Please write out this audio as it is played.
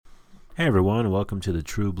Hey everyone, and welcome to the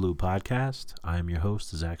True Blue Podcast. I am your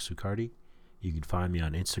host, Zach Sucardi. You can find me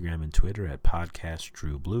on Instagram and Twitter at Podcast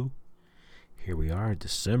True Blue. Here we are,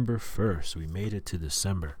 December 1st. We made it to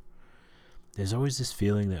December. There's always this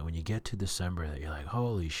feeling that when you get to December that you're like,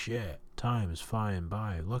 holy shit, time is flying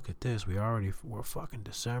by. Look at this, we're fucking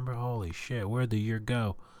December. Holy shit, where'd the year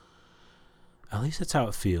go? At least that's how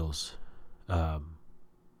it feels. A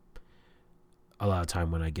lot of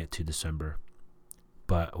time when I get to December.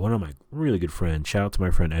 But one of my really good friends, shout out to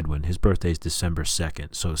my friend Edwin, his birthday is December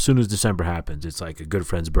 2nd. So as soon as December happens, it's like a good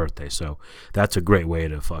friend's birthday. So that's a great way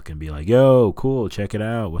to fucking be like, yo, cool, check it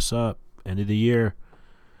out. What's up? End of the year.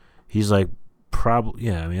 He's like, probably,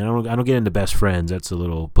 yeah, I mean, I don't get into best friends. That's a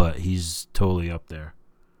little, but he's totally up there.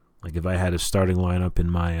 Like if I had a starting lineup in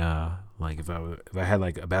my, like if I had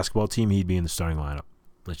like a basketball team, he'd be in the starting lineup.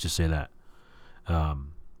 Let's just say that.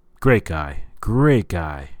 Great guy. Great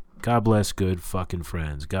guy. God bless good fucking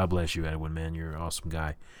friends. God bless you, Edwin, man. You're an awesome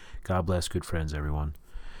guy. God bless good friends, everyone.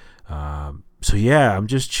 So, yeah, I'm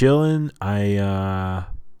just chilling. I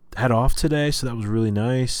had off today, so that was really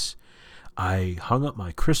nice. I hung up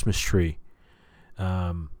my Christmas tree.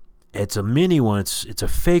 It's a mini one. It's a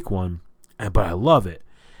fake one, but I love it.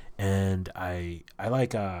 And I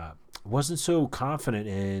wasn't so confident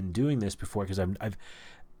in doing this before because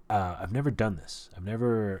I've never done this. I've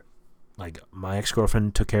never... Like, my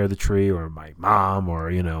ex-girlfriend took care of the tree, or my mom,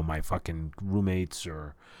 or, my fucking roommates,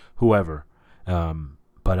 or whoever.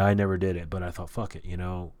 But I never did it. But I thought, fuck it,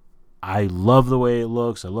 I love the way it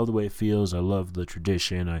looks. I love the way it feels. I love the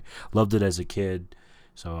tradition. I loved it as a kid.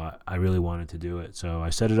 So I really wanted to do it. So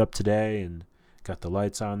I set it up today and got the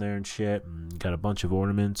lights on there and shit, and got a bunch of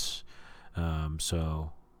ornaments.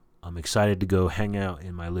 So I'm excited to go hang out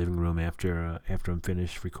in my living room after I'm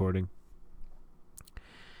finished recording.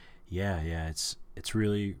 Yeah, it's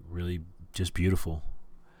really, really just beautiful.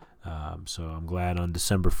 So I'm glad on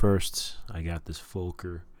December 1st I got this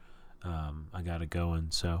Folker. I got it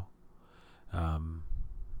going. So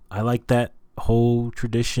I like that whole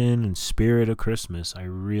tradition and spirit of Christmas. I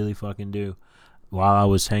really fucking do. While I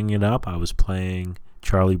was hanging it up, I was playing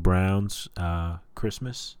Charlie Brown's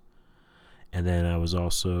Christmas. And then I was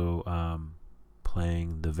also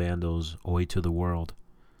playing the Vandals' Oi to the World.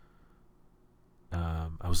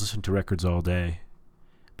 I was listening to records all day,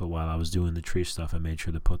 but while I was doing the tree stuff, I made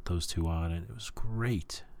sure to put those two on, and it was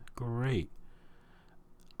great.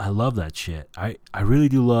 I love that shit. I really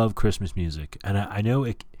do love Christmas music, and I know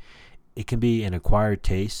it can be an acquired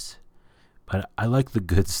taste, but I like the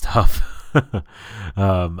good stuff.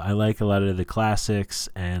 I like a lot of the classics,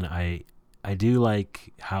 and I do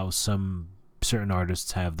like how some certain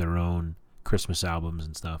artists have their own Christmas albums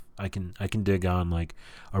and stuff. I can dig on like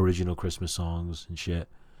original Christmas songs and shit.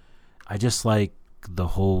 I just like the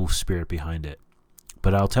whole spirit behind it.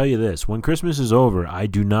 But I'll tell you this, when Christmas is over, I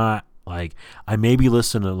do not like, I maybe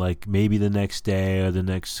listen to like maybe the next day or the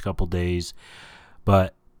next couple days,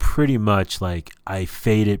 but pretty much like I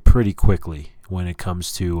fade it pretty quickly when it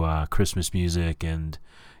comes to Christmas music and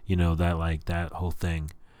that whole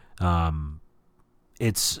thing.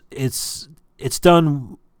 It's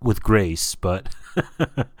done with grace, but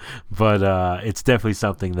it's definitely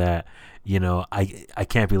something that I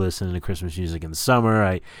can't be listening to Christmas music in the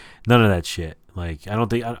summer. None of that shit. Like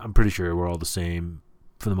I'm pretty sure we're all the same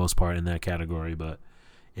for the most part in that category, but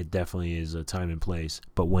it definitely is a time and place.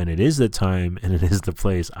 But when it is the time and it is the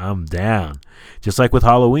place, I'm down. Just like with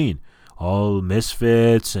Halloween, all the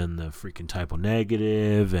Misfits and the freaking Typo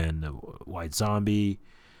Negative and the White Zombie,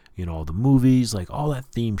 all the movies, like all that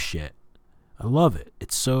theme shit. I love it.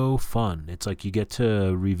 It's so fun. It's like you get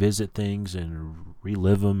to revisit things and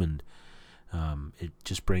relive them, and it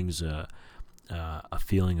just brings a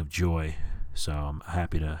feeling of joy. So I'm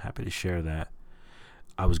happy to share that.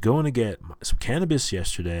 I was going to get some cannabis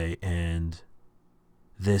yesterday, and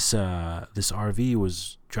this RV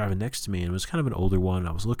was driving next to me, and it was kind of an older one.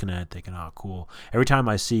 I was looking at it thinking, oh, cool. Every time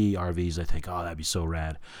I see RVs, I think, oh, that'd be so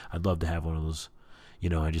rad. I'd love to have one of those.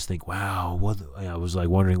 I just think, wow, I was like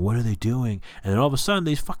wondering, what are they doing? And then all of a sudden,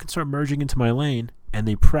 they fucking start merging into my lane, and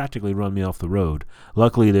they practically run me off the road.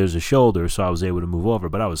 Luckily, there's a shoulder, so I was able to move over,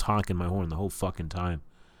 but I was honking my horn the whole fucking time.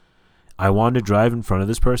 I wanted to drive in front of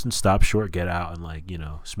this person, stop short, get out,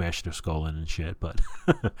 and smash their skull in and shit, but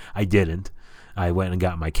I didn't. I went and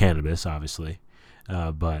got my cannabis, obviously,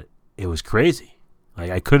 but it was crazy. Like,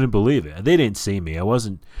 I couldn't believe it. They didn't see me. I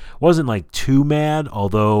wasn't like too mad,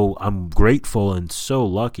 although I'm grateful and so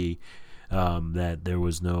lucky that there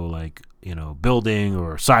was no building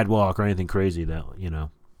or sidewalk or anything crazy that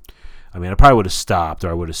I mean, I probably would have stopped, or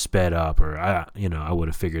I would have sped up, or I would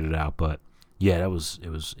have figured it out. But yeah, it was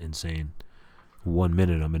insane. 1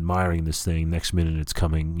 minute I'm admiring this thing, next minute it's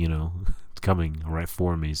coming, it's coming right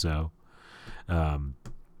for me. So, and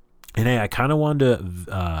hey, I kind of wanted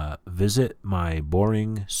to visit my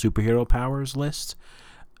boring superhero powers list.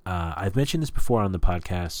 I've mentioned this before on the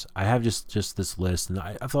podcast. I have just this list, and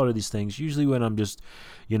I've thought of these things usually when I'm just,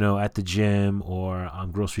 at the gym or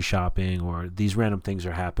I'm grocery shopping or these random things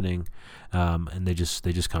are happening, and they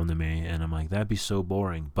just come to me, and I'm like, that'd be so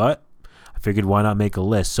boring. But I figured, why not make a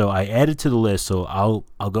list? So I added to the list. So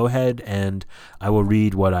I'll go ahead and I will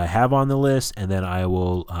read what I have on the list, and then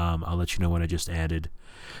I'll let you know what I just added.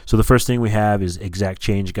 So the first thing we have is Exact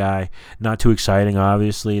Change Guy. Not too exciting,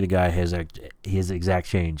 obviously. The guy has exact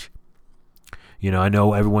change. I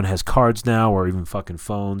know everyone has cards now or even fucking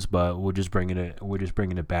phones, but we're just bringing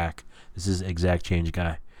it back. This is Exact Change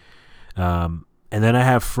Guy. And then I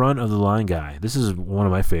have Front of the Line Guy. This is one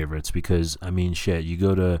of my favorites because shit. You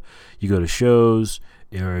go to shows,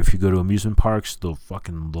 or if you go to amusement parks, the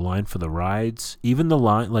line for the rides, even the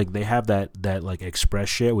line, like they have that like express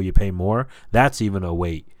shit where you pay more. That's even a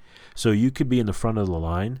wait. So you could be in the front of the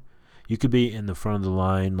line. You could be in the front of the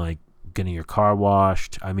line, like getting your car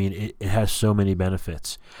washed. It has so many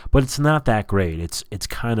benefits, but it's not that great. It's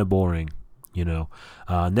kind of boring.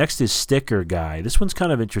 Next is Sticker Guy. This one's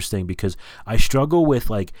kind of interesting because I struggle with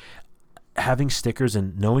like having stickers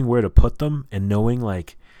and knowing where to put them and knowing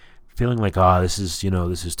like feeling like, this is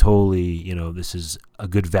totally, this is a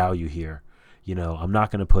good value here. I'm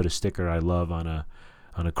not going to put a sticker I love on a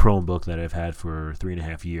Chromebook that I've had for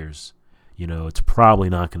 3.5 years. It's probably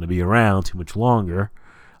not going to be around too much longer.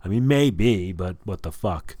 Maybe, but what the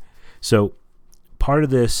fuck? So part of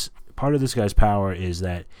this guy's power is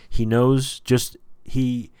that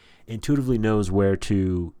he intuitively knows where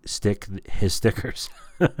to stick his stickers.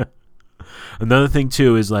 Another thing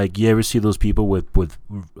too is like, you ever see those people with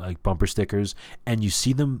like bumper stickers and you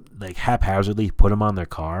see them like haphazardly put them on their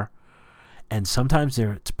car, and sometimes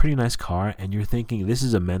it's a pretty nice car and you're thinking, this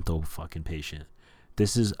is a mental fucking patient.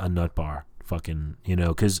 This is a nut bar fucking,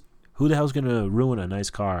 because who the hell's gonna ruin a nice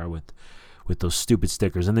car with those stupid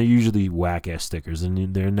stickers? And they're usually whack ass stickers,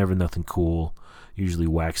 and they're never nothing cool. Usually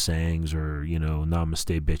wax sayings or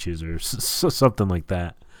namaste bitches or something like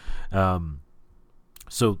that.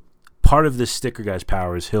 So part of this sticker guy's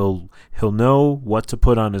power is he'll know what to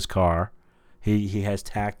put on his car. He has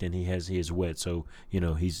tact and he has wit, so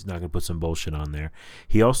he's not gonna put some bullshit on there.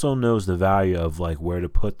 He also knows the value of like where to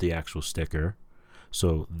put the actual sticker,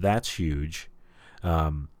 so that's huge.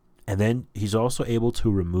 And then he's also able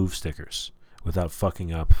to remove stickers without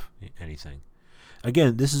fucking up anything.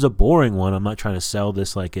 Again, this is a boring one. I'm not trying to sell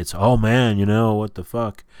this like it's, oh man, what the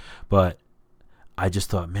fuck. But I just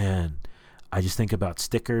thought, man, I just think about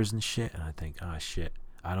stickers and shit, and I think, shit,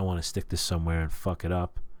 I don't want to stick this somewhere and fuck it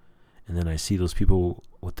up. And then I see those people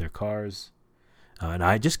with their cars, and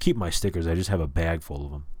I just keep my stickers. I just have a bag full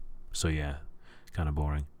of them. So yeah, kind of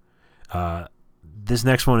boring. This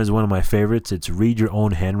next one is one of my favorites. It's Read Your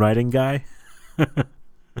Own Handwriting Guy.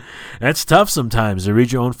 That's tough sometimes to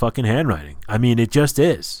read your own fucking handwriting. It just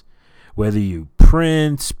is. Whether you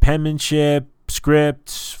print, penmanship,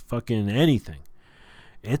 scripts, fucking anything.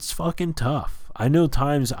 It's fucking tough. I know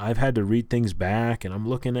times I've had to read things back and I'm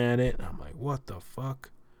looking at it and I'm like, what the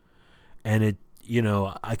fuck? And it,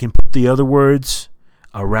 I can put the other words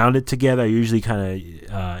around it together. I usually kind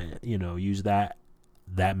of, use that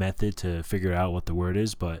method to figure out what the word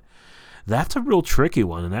is, but that's a real tricky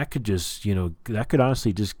one, and that could just, that could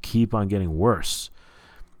honestly just keep on getting worse.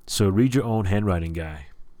 So Read Your Own Handwriting Guy.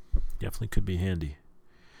 Definitely could be handy.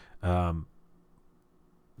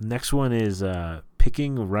 Next one is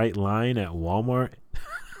Picking Right Line at Walmart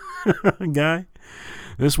Guy.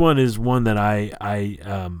 This one is one that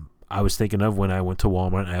I was thinking of when I went to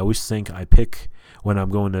Walmart. I always think I pick when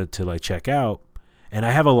I'm going to like check out. And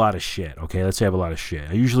I have a lot of shit, okay? Let's say I have a lot of shit.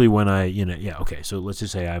 I usually when okay, so let's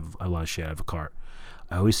just say I have a lot of shit. I have a cart.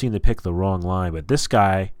 I always seem to pick the wrong line, but this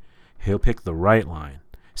guy, he'll pick the right line.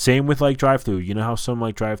 Same with like drive-through. You know how some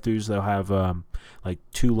like drive-throughs, they'll have like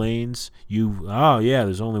 2 lanes?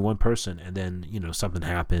 There's only one person, and then, something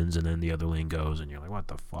happens, and then the other lane goes, and you're like, what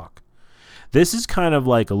the fuck? This is kind of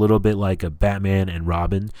like a little bit like a Batman and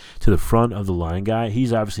Robin to the front of the line guy.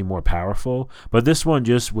 He's obviously more powerful, but this one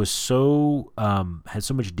just was so had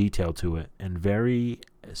so much detail to it and very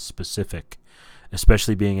specific,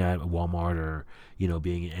 especially being at Walmart or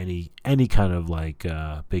being in any kind of like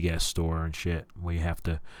big ass store and shit where you have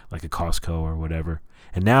to, like a Costco or whatever.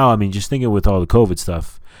 And now, just thinking with all the COVID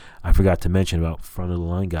stuff, I forgot to mention about front of the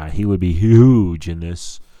line guy. He would be huge in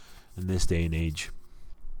this day and age.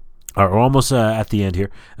 Or almost at the end here.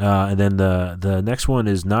 And then the next one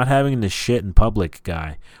is not having to shit in public,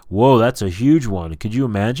 guy. Whoa, that's a huge one. Could you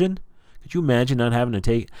imagine? Could you imagine not having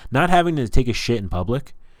to take a shit in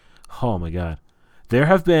public? Oh my god. There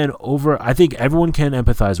have been I think everyone can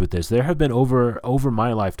empathize with this. There have been over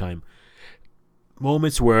my lifetime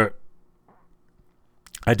moments where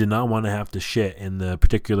I did not want to have to shit in the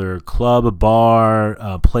particular club,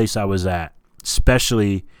 bar, place I was at.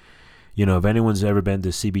 Especially, if anyone's ever been to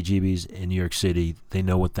CBGB's in New York City, they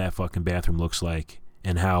know what that fucking bathroom looks like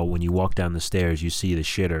and how when you walk down the stairs, you see the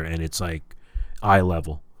shitter and it's like eye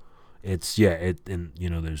level.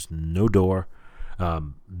 There's no door.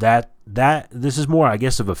 This is more, I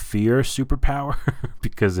guess, of a fear superpower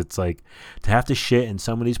because it's like to have to shit in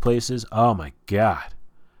some of these places. Oh my god.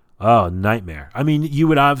 Oh, nightmare. I mean, you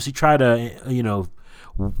would obviously try to,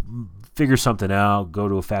 figure something out, go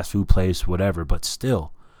to a fast food place, whatever, but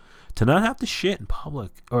still to not have to shit in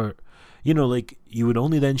public or, like you would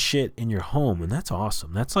only then shit in your home. And that's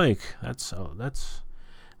awesome. That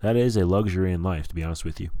is a luxury in life, to be honest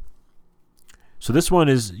with you. So this one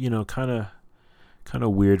is, kind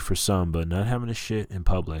of weird for some, but not having to shit in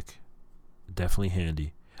public, definitely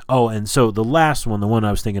handy. Oh, and so the last one, the one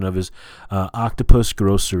I was thinking of is Octopus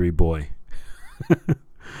Grocery Boy.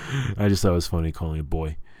 I just thought it was funny calling it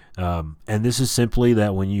boy. And this is simply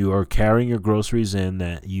that when you are carrying your groceries in,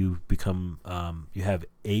 that you become, you have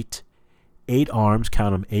eight arms,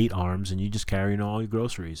 count them, 8 arms, and you just carry in all your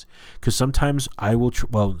groceries. Because sometimes I will,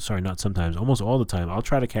 not sometimes, almost all the time, I'll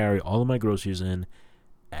try to carry all of my groceries in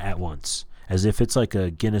at once, as if it's like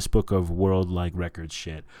a Guinness Book of World like records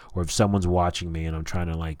shit, or if someone's watching me and I'm trying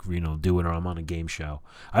to do it, or I'm on a game show.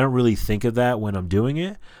 I don't really think of that when I'm doing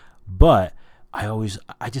it, but I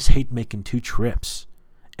just hate making 2 trips,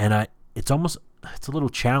 and it's a little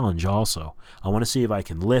challenge also. I want to see if I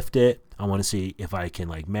can lift it. I want to see if I can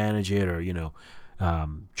manage it, or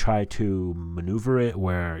try to maneuver it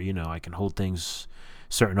where I can hold things,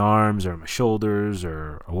 certain arms or my shoulders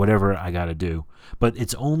or whatever I got to do. But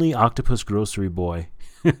it's only Octopus Grocery Boy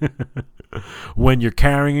when you're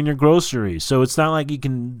carrying in your groceries. So it's not like you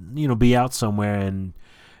can be out somewhere and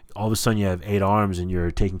all of a sudden you have 8 arms and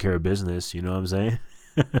you're taking care of business. You know what I'm saying?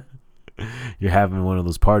 You're having one of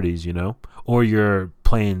those parties, or you're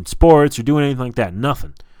playing sports or doing anything like that.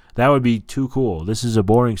 Nothing. That would be too cool. This is a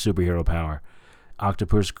boring superhero power.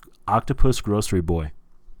 Octopus Grocery Boy.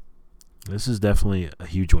 This is definitely a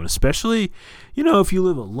huge one, especially, if you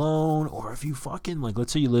live alone, or if you fucking,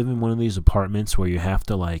 let's say you live in one of these apartments where you have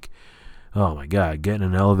to, oh my God, get in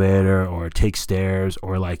an elevator or take stairs,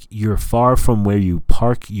 or you're far from where you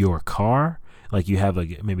park your car. You have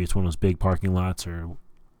maybe it's one of those big parking lots or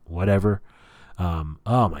whatever.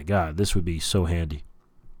 Oh my God, this would be so handy.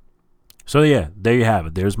 So yeah, there you have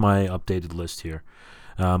it. There's my updated list here.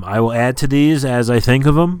 I will add to these as I think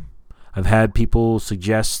of them. I've had people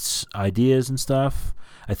suggest ideas and stuff.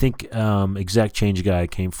 I think Exact Change Guy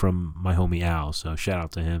came from my homie Al, so shout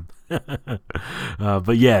out to him.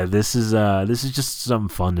 But yeah, this is just something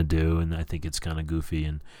fun to do, and I think it's kind of goofy,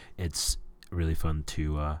 and it's really fun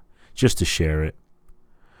to just to share it.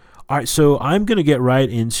 All right, so I'm gonna get right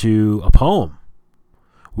into a poem.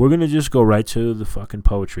 We're gonna just go right to the fucking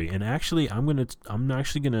poetry, and actually, I'm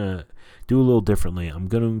actually gonna do a little differently. I'm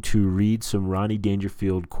going to read some Rodney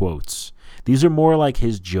Dangerfield quotes. These are more like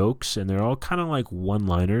his jokes, and they're all kind of like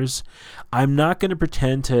one-liners. I'm not going to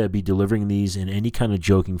pretend to be delivering these in any kind of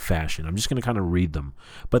joking fashion. I'm just going to kind of read them.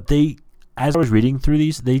 But as I was reading through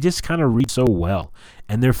these, they just kind of read so well,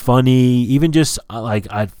 and they're funny, even just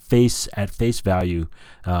at face value.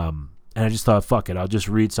 And I just thought, fuck it, I'll just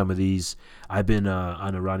read some of these. I've been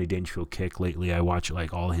on a Rodney Dangerfield kick lately. I watch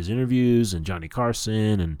all his interviews and Johnny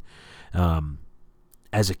Carson, and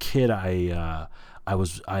as a kid, I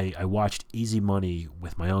watched Easy Money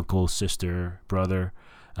with my uncle, sister, brother.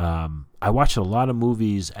 I watched a lot of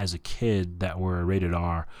movies as a kid that were rated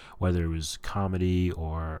R, whether it was comedy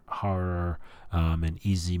or horror, and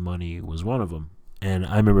Easy Money was one of them. And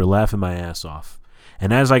I remember laughing my ass off.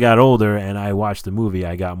 And as I got older and I watched the movie,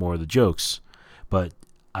 I got more of the jokes. But,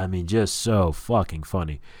 I mean, just so fucking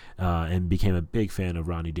funny. And became a big fan of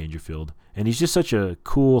Rodney Dangerfield. And he's just such a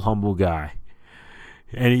cool, humble guy.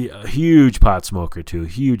 And a huge pot smoker, too.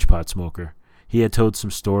 Huge pot smoker. He had told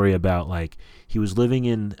some story about, he was living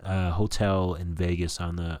in a hotel in Vegas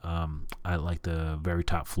on the, at the very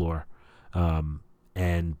top floor.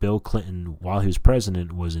 And Bill Clinton, while he was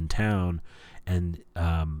president, was in town. And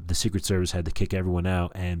the Secret Service had to kick everyone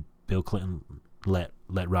out, and Bill Clinton let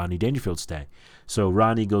Rodney Dangerfield stay. So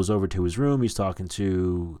Rodney goes over to his room. He's talking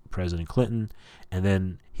to President Clinton, and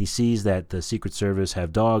then he sees that the Secret Service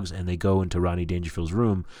have dogs, and they go into Rodney Dangerfield's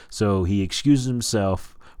room. So he excuses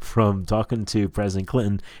himself from talking to President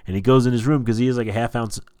Clinton, and he goes in his room because he has like a half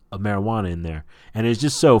ounce of marijuana in there, and it's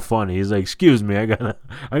just so funny. He's like, "Excuse me, I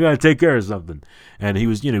gotta take care of something," and he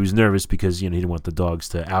was nervous because he didn't want the dogs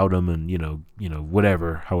to out him, and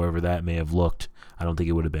whatever, however that may have looked. I don't think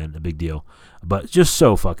it would have been a big deal, but just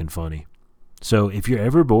so fucking funny. So if you're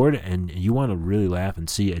ever bored and you want to really laugh and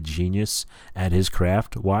see a genius at his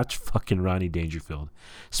craft, watch fucking Rodney Dangerfield,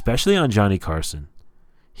 especially on Johnny Carson.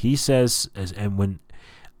 He says,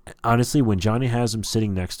 honestly, when Johnny has him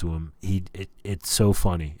sitting next to him, it's so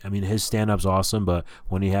funny. I mean, his stand-up's awesome, but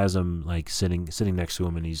when he has him like sitting next to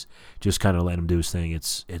him and he's just kind of letting him do his thing,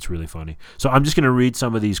 it's really funny. So I'm just gonna read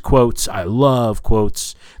some of these quotes. I love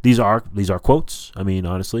quotes. These are quotes. I mean,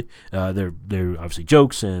 honestly, they're obviously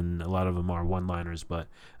jokes, and a lot of them are one-liners, but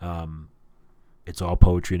it's all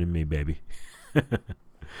poetry to me, baby.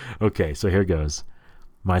 Okay, so here goes.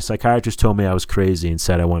 My psychiatrist told me I was crazy and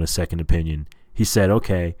said I want a second opinion. He said,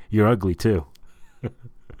 "Okay, you're ugly too."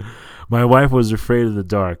 My wife was afraid of the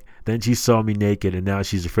dark. Then she saw me naked, and now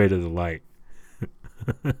she's afraid of the light.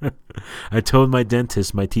 I told my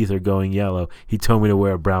dentist my teeth are going yellow. He told me to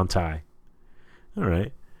wear a brown tie. All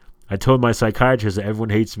right. I told my psychiatrist that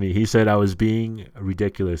everyone hates me. He said I was being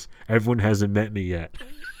ridiculous. Everyone hasn't met me yet.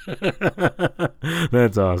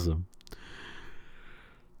 That's awesome.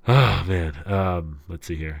 Oh, man. Let's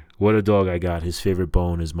see here. What a dog I got. His favorite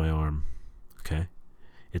bone is my arm. Okay.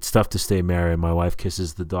 It's tough to stay married. My wife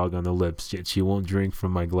kisses the dog on the lips, yet she won't drink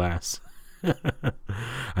from my glass.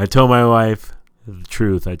 I told my wife the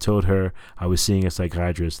truth. I told her I was seeing a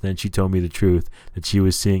psychiatrist. Then she told me the truth, that she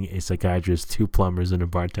was seeing a psychiatrist, 2 plumbers, and a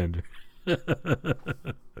bartender.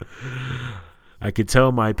 I could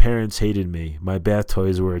tell my parents hated me. My bath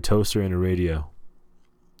toys were a toaster and a radio.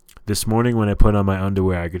 This morning when I put on my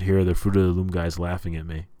underwear, I could hear the Fruit of the Loom guys laughing at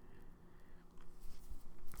me.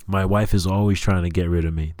 My wife is always trying to get rid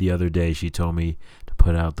of me. The other day, she told me to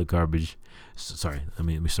put out the garbage. Sorry, let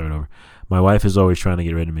me start over. My wife is always trying to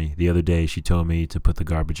get rid of me. The other day, she told me to put the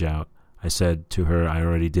garbage out. I said to her, I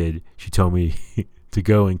already did. She told me to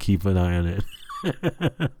go and keep an eye on it.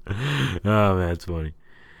 Oh, man, that's funny.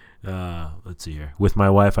 Let's see here. With my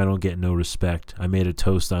wife, I don't get no respect. I made a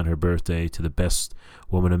toast on her birthday to the best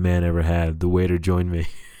woman a man ever had. The waiter joined me.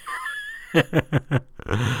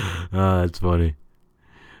 That's funny.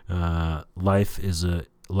 Life is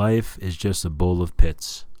just a bowl of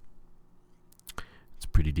pits. It's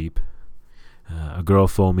pretty deep. A girl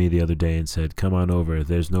phoned me the other day and said, "Come on over.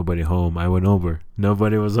 There's nobody home." I went over.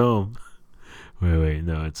 Nobody was home. Wait.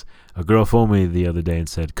 No, it's a girl phoned me the other day and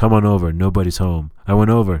said, "Come on over. Nobody's home." I went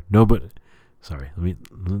over. Nobody. Sorry. Let me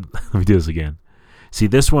do this again. See,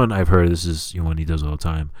 this one I've heard. This is one he does all the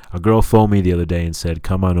time. A girl phoned me the other day and said,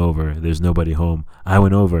 "Come on over. There's nobody home." I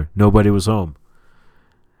went over. Nobody was home.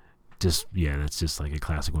 That's just like a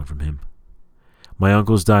classic one from him. My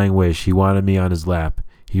uncle's dying wish. He wanted me on his lap.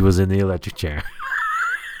 He was in the electric chair.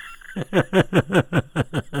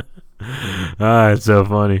 It's so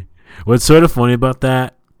funny. What's sort of funny about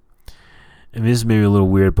that, and this is maybe a little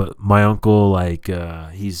weird, but my uncle,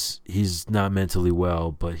 he's not mentally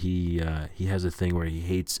well, but he has a thing where he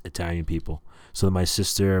hates Italian people. So my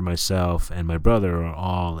sister, myself, and my brother are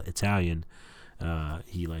all Italian.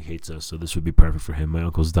 He hates us, so this would be perfect for him. My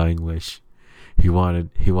uncle's dying wish. He wanted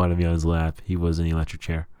me on his lap. He was in the electric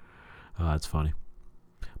chair. That's funny.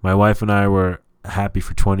 My wife and I were happy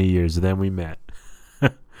for 20 years. Then we met.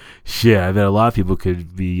 Shit, I bet a lot of people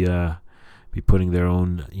could be putting their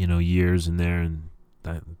own years in there, and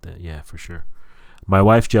that yeah, for sure. My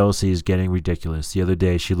wife's jealousy is getting ridiculous. The other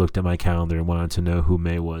day, she looked at my calendar and wanted to know who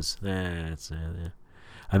May was.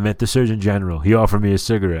 I met the Surgeon General. He offered me a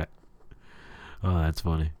cigarette. Oh, that's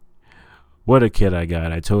funny. What a kid I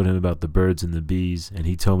got. I told him about the birds and the bees, and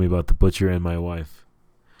he told me about the butcher and my wife.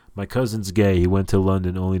 My cousin's gay. He went to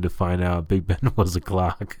London only to find out Big Ben was a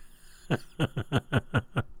clock.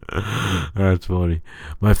 That's funny.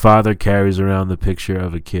 My father carries around the picture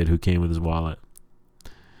of a kid who came with his wallet.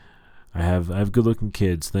 I have good-looking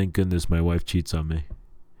kids. Thank goodness my wife cheats on me.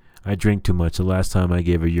 I drink too much. The last time I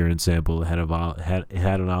gave a urine sample, it had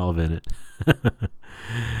an olive in it.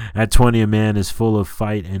 At 20, a man is full of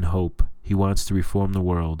fight and hope. He wants to reform the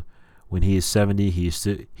world. When he is 70, he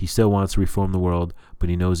still wants to reform the world, but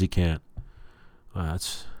he knows he can't. Wow,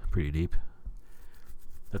 that's pretty deep.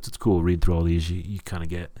 That's what's cool. Reading through all these, you kind of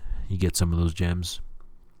get some of those gems.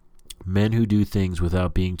 Men who do things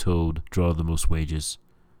without being told draw the most wages.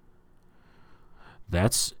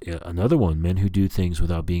 That's another one. Men who do things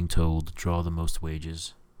without being told draw the most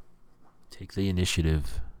wages. Take the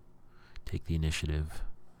initiative. Take the initiative.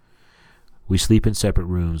 We sleep in separate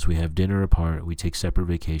rooms. We have dinner apart. We take separate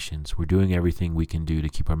vacations. We're doing everything we can do to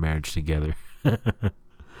keep our marriage together.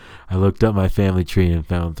 I looked up my family tree and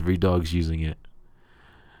found 3 dogs using it.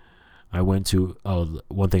 One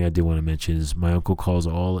thing I did want to mention is my uncle calls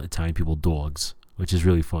all Italian people dogs, which is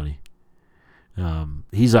really funny.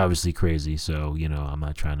 He's obviously crazy, so, I'm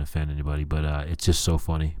not trying to offend anybody, but it's just so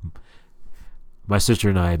funny. My sister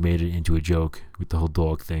and I have made it into a joke with the whole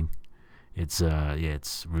dog thing. It's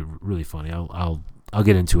really funny. I'll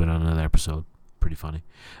get into it on another episode. Pretty funny.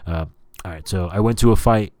 All right, so I went to a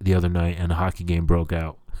fight the other night and a hockey game broke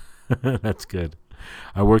out. That's good.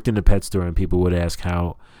 I worked in a pet store and people would ask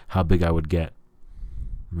how big I would get.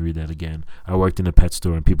 Let me read that again. I worked in a pet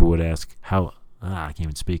store and people would ask I can't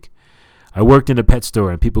even speak. I worked in a pet store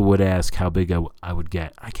and people would ask how big I would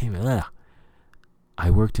get. I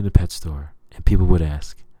worked in a pet store and people would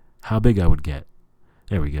ask how big I would get.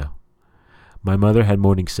 There we go. My mother had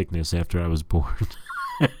morning sickness after I was born.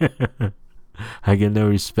 I get no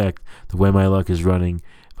respect. The way my luck is running,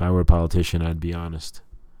 if I were a politician, I'd be honest.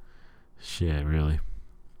 Shit, really.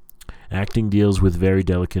 Acting deals with very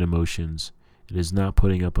delicate emotions. It is not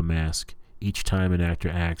putting up a mask. Each time an actor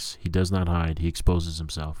acts, he does not hide. He exposes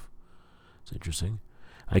himself. It's interesting.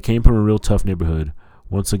 I came from a real tough neighborhood.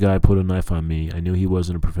 Once a guy put a knife on me. I knew he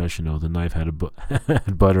wasn't a professional. The knife had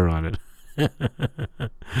had butter on it.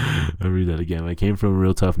 I'll read that again. I came from a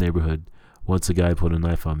real tough neighborhood. Once a guy put a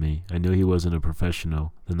knife on me. I knew he wasn't a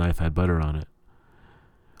professional. The knife had butter on it.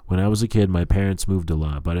 When I was a kid, my parents moved a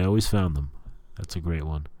lot, but I always found them. That's a great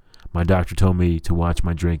one. My doctor told me to watch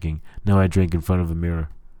my drinking. Now I drink in front of a mirror.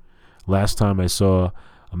 Last time I saw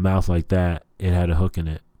a mouth like that, it had a hook in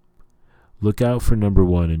it. Look out for number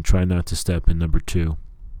 1 and try not to step in number 2.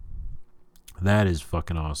 That is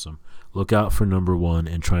fucking awesome. Look out for number 1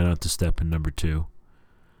 and try not to step in number 2.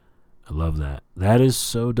 I love that. That is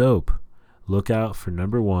so dope. Look out for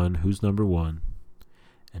number 1, who's number 1,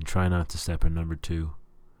 and try not to step in number 2.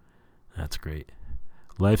 That's great.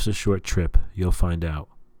 Life's a short trip. You'll find out.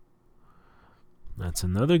 That's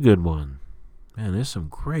another good one. Man, there's some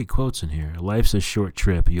great quotes in here. Life's a short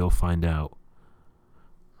trip. You'll find out.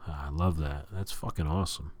 I love that. That's fucking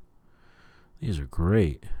awesome. These are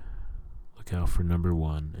great. Look out for number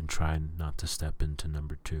 1 and try not to step into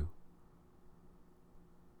number 2.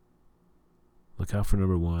 Look out for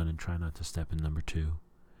number 1 and try not to step in number 2.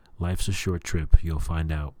 Life's a short trip. You'll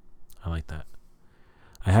find out. I like that.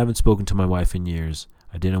 I haven't spoken to my wife in years.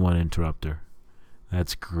 I didn't want to interrupt her.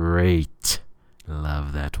 That's great.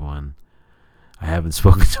 Love that one. I haven't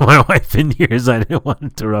spoken to my wife in years. I didn't want to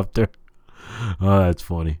interrupt her. Oh, that's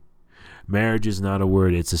funny. Marriage is not a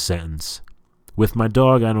word, it's a sentence. With my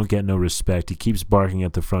dog, I don't get no respect. He keeps barking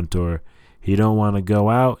at the front door. He don't want to go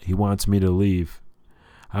out. He wants me to leave.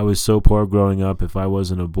 I was so poor growing up. If I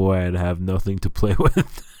wasn't a boy, I'd have nothing to play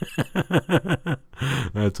with.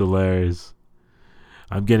 That's hilarious.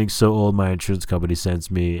 I'm getting so old, my insurance company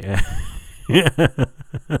sends me...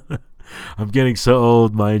 I'm getting so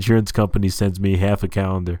old, my insurance company sends me half a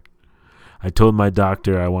calendar. I told my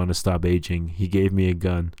doctor I want to stop aging. He gave me a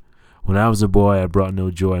gun. When I was a boy, I brought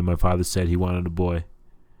no joy. My father said he wanted a boy.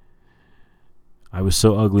 I was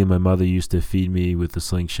so ugly, my mother used to feed me with a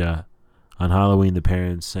slingshot. On Halloween, the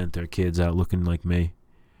parents sent their kids out looking like me.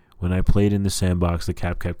 When I played in the sandbox, the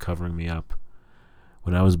cap kept covering me up.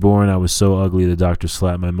 When I was born, I was so ugly, the doctor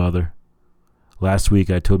slapped my mother. Last week,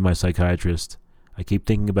 I told my psychiatrist, I keep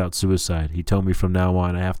thinking about suicide. He told me from now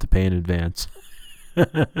on I have to pay in advance. When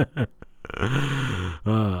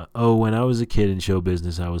I was a kid in show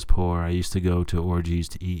business, I was poor. I used to go to orgies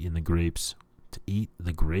to eat in the grapes. To eat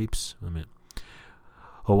the grapes?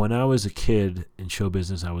 When I was a kid in show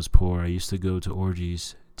business, I was poor. I used to go to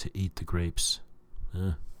orgies to eat the grapes.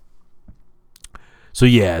 So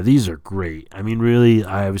yeah, these are great. I mean, really,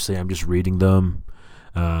 I'm just reading them.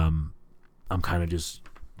 I'm kind of just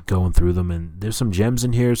going through them, and there's some gems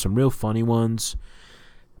in here, some real funny ones.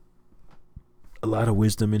 A lot of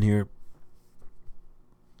wisdom in here.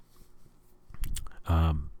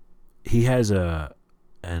 He has an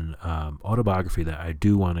autobiography that I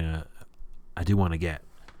do want to get.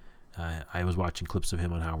 I was watching clips of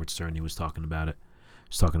him on Howard Stern. He was talking about it. He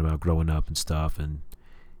was talking about growing up and stuff, and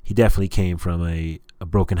he definitely came from a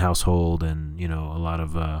broken household, and a lot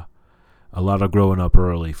of growing up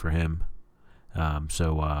early for him.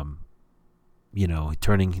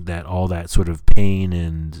 Turning all that sort of pain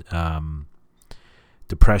and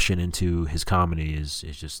depression into his comedy is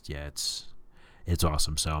just, it's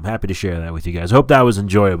awesome. So I'm happy to share that with you guys. Hope that was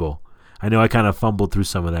enjoyable. I know I kind of fumbled through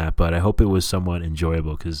some of that, but I hope it was somewhat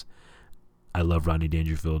enjoyable because I love Rodney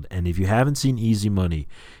Dangerfield. And if you haven't seen Easy Money,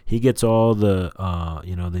 he gets all the,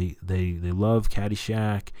 they love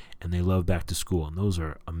Caddyshack and they love Back to School, and those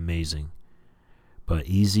are amazing. But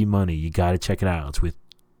Easy Money, you got to check it out. It's with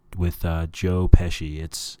Joe Pesci.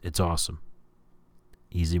 It's awesome.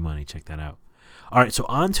 Easy Money, check that out. All right, so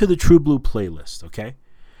on to the True Blue playlist, okay?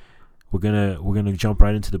 We're gonna jump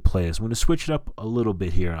right into the playlist. I'm gonna switch it up a little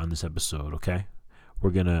bit here on this episode, okay?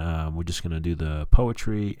 We're just gonna do the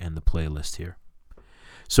poetry and the playlist here.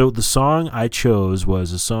 So the song I chose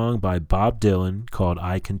was a song by Bob Dylan called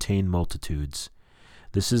 "I Contain Multitudes."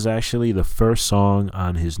 This is actually the first song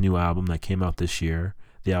on his new album that came out this year.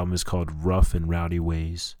 The album is called "Rough and Rowdy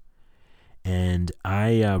Ways," and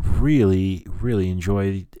I really, really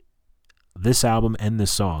enjoyed this album and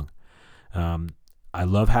this song. I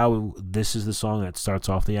love how this is the song that starts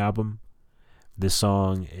off the album. This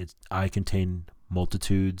song, "I Contain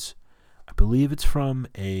Multitudes." I believe it's from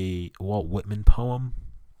a Walt Whitman poem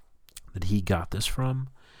that he got this from,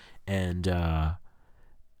 and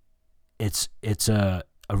it's a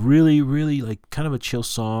really, really like kind of a chill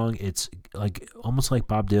song. It's like almost like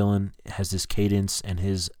Bob Dylan has this cadence, and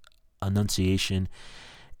his enunciation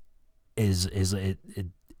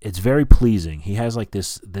it's very pleasing. He has like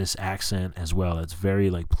this accent as well. It's very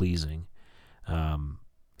like pleasing, and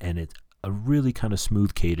it's a really kind of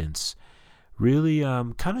smooth cadence, really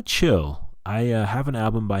kind of chill. I have an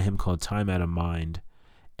album by him called "Time Out of Mind,"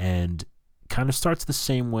 and kind of starts the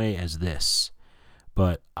same way as this,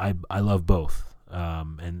 but I love both.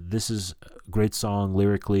 And this is a great song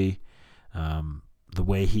lyrically. The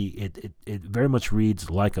way it very much reads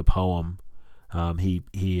like a poem.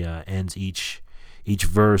 He ends each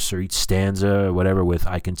verse or each stanza or whatever with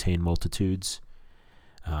 "I contain multitudes,"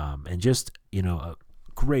 and just a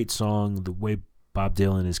great song. The way Bob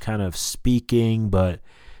Dylan is kind of speaking but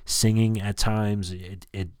singing at times, it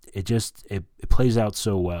plays out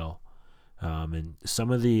so well. And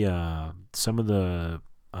some of the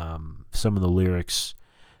lyrics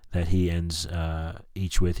that he ends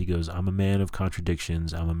each with, he goes, "I'm a man of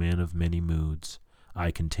contradictions. I'm a man of many moods.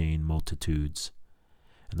 I contain multitudes."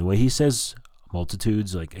 And the way he says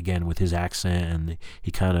multitudes, like again with his accent, and he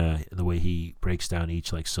kind of the way he breaks down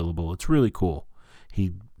each like syllable, it's really cool.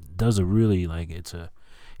 He does a really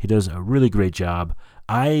great job.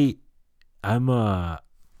 I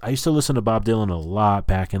used to listen to Bob Dylan a lot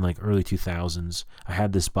back in like early 2000s. I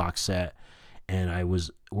had this box set, and I was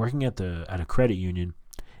working at a credit union,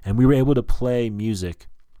 and we were able to play music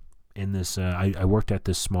in this. I worked at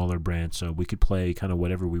this smaller branch, so we could play kind of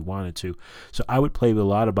whatever we wanted to. So I would play a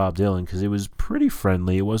lot of Bob Dylan because it was pretty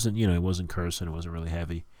friendly. It wasn't it wasn't cursing. It wasn't really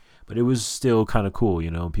heavy, but it was still kind of cool.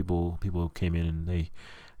 People came in and they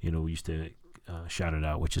we used to shout it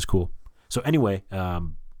out, which is cool. So anyway,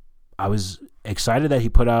 I was excited that he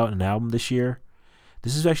put out an album this year.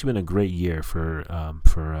 This has actually been a great year for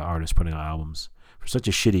artists putting out albums. For such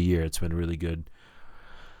a shitty year, it's been really good.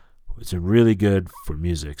 It's been really good for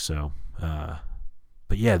music. So,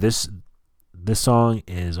 but yeah, this song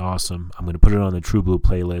is awesome. I'm going to put it on the True Blue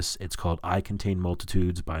playlist. It's called "I Contain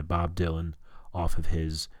Multitudes" by Bob Dylan off of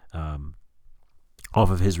his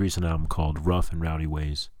recent album called "Rough and Rowdy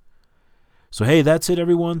Ways." So, hey, that's it,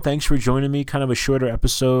 everyone. Thanks for joining me. Kind of a shorter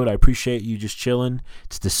episode. I appreciate you just chilling.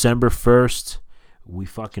 It's December 1st. We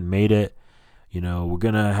fucking made it. We're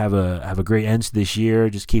going to have a great end to this year,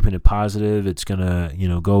 just keeping it positive. It's going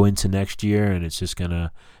to, go into next year, and it's just going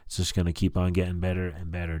to keep on getting better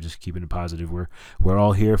and better, just keeping it positive. We're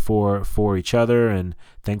all here for each other, and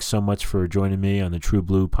thanks so much for joining me on the True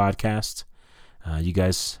Blue podcast. You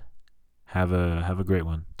guys have a great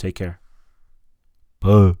one. Take care.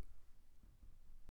 Bye.